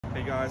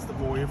Hey guys,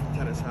 Davor here from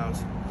Tennis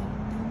House.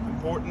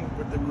 Important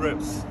with the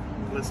grips.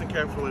 Listen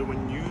carefully,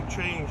 when you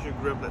change your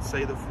grip, let's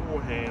say the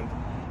forehand,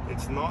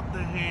 it's not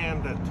the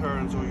hand that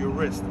turns or your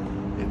wrist.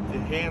 The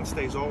hand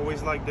stays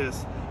always like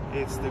this.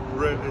 It's the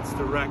grip, it's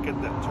the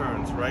racket that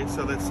turns, right?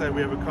 So let's say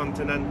we have a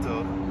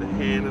continental, the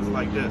hand is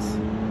like this.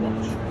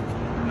 Watch.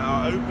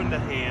 Now I open the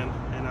hand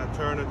and I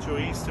turn it to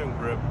an Eastern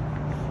grip.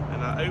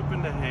 And I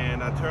open the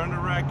hand, I turn the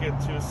racket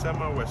to a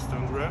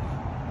semi-Western grip.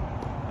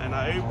 And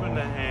I open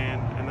the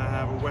hand and I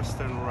have a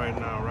Western right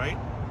now, right?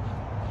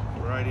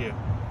 Right here.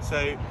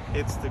 So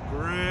it's the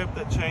grip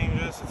that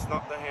changes, it's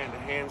not the hand. The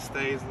hand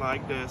stays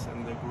like this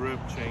and the grip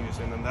changes.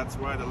 And then that's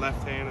why the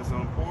left hand is so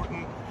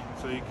important.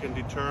 So you can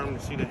determine,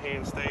 see the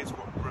hand stays